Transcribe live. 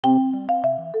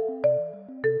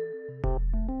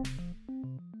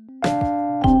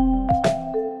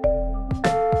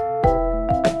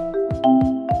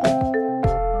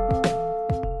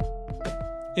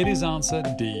is answer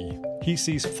D. He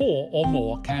sees 4 or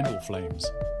more candle flames.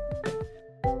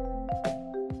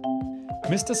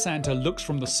 Mr. Santa looks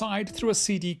from the side through a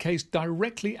CD case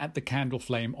directly at the candle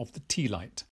flame of the tea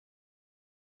light.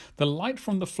 The light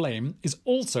from the flame is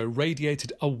also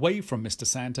radiated away from Mr.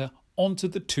 Santa onto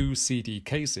the 2 CD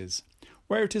cases,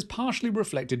 where it is partially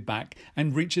reflected back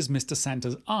and reaches Mr.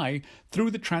 Santa's eye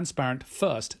through the transparent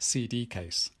first CD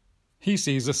case. He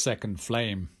sees a second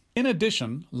flame. In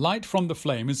addition, light from the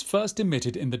flame is first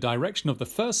emitted in the direction of the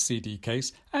first CD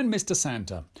case and Mr.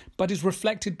 Santa, but is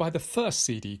reflected by the first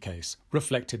CD case,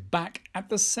 reflected back at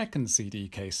the second CD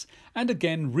case, and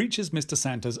again reaches Mr.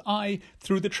 Santa's eye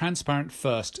through the transparent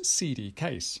first CD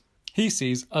case. He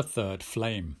sees a third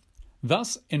flame.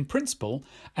 Thus, in principle,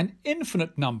 an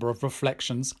infinite number of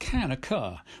reflections can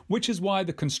occur, which is why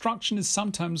the construction is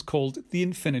sometimes called the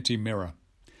infinity mirror.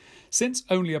 Since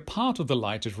only a part of the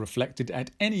light is reflected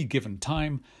at any given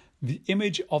time, the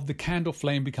image of the candle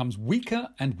flame becomes weaker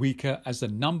and weaker as the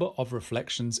number of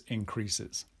reflections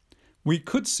increases. We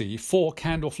could see 4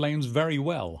 candle flames very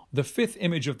well. The 5th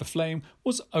image of the flame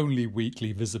was only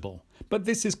weakly visible, but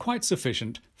this is quite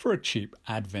sufficient for a cheap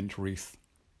Advent wreath.